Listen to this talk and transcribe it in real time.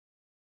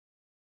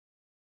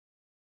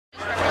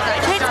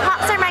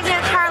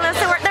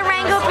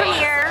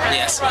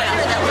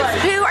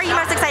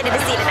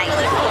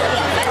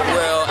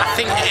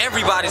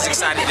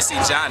excited to see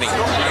Johnny.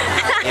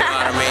 You know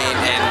what I mean?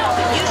 And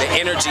the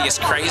energy is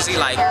crazy.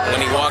 Like when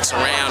he walks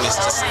around, it's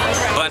just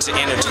a bunch of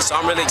energy. So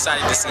I'm really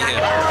excited to see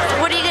him.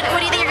 What do you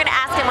think you're gonna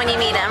ask him when you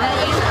meet him?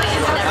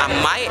 I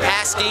might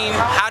ask him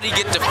how do you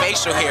get the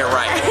facial hair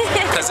right,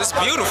 because it's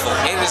beautiful.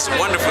 It is a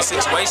wonderful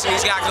situation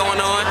he's got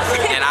going on,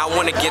 and I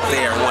want to get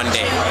there one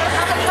day.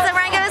 So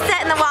Rango is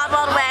set in the Wild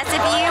Wild West.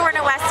 If you were in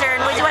a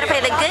Western, would you want to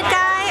play the good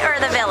guy or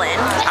the villain?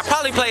 I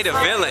probably play the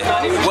villain.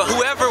 Well,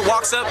 whoever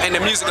walks up and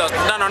the music goes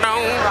no no no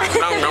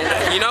no no.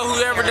 You know,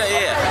 whoever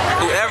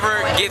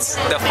gets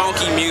the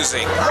funky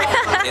music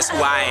is who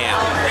I am.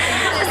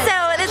 So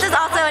this is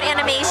also an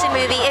animation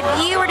movie. If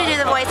you were to do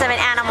the voice of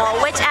an animal,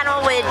 which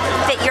animal would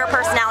fit your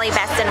personality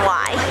best and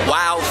why?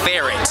 Wild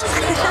ferret,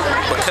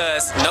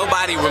 because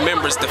nobody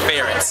remembers the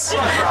ferrets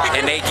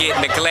and they get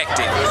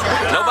neglected.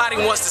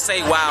 Nobody wants to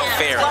say wild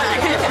ferret,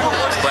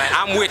 but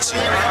I'm with you.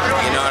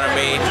 You know what I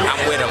mean? I'm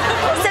with them.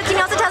 So can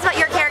you also tell us about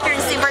your character in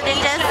Supah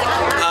Ninjah?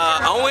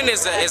 Owen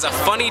is a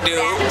funny dude.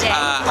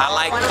 I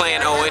like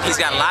playing Owen. He's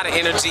got a lot of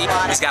energy.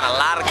 He's got a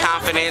lot of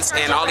confidence,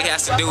 and all he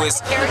has to do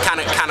is kind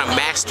of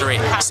master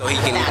it so he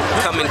can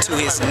come into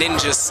his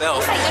ninja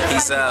self.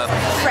 He's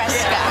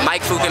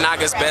Mike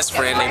Fukunaga's best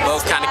friend. They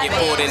both kind of get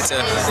pulled into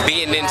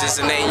being ninjas,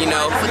 and they, you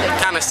know,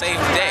 kind of save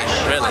the day,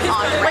 really.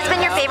 What's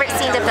been your favorite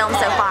scene to film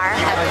so far?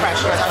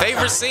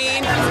 Favorite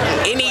scene?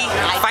 Any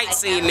fight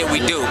scene that we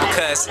do,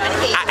 because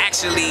I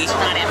actually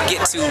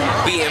get to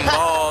be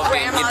involved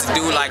and get to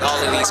do like all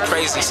of these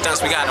crazy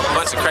stunts. We got a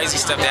bunch of crazy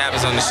stuff that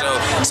happens on the show,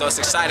 so it's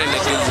exciting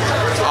to do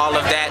all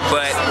of that.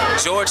 But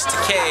George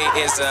Takei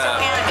is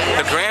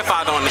the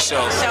grandfather on the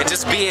show, and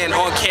just being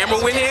on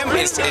camera with him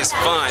is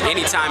fun.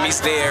 Anytime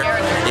he's there,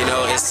 you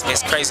know,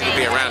 it's crazy to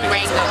be around him.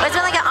 What's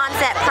been like an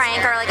on-set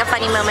prank or like a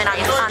funny moment on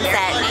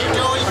set?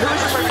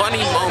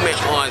 Funny moment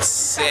on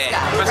set?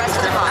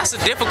 That's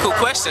a difficult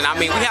question. I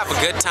mean, we have a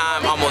good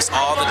time almost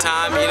all the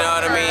time, you know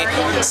what I mean?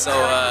 So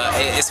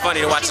it's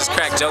funny to watch us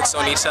crack jokes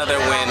on each other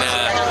when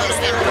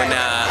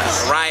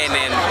Ryan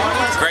and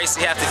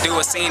Gracie have to do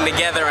a scene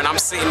together, and I'm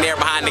sitting there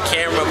behind the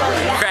camera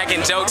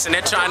cracking jokes, and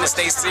they're trying to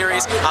stay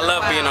serious. I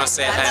love being on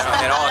set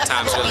at all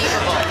times,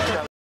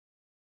 really.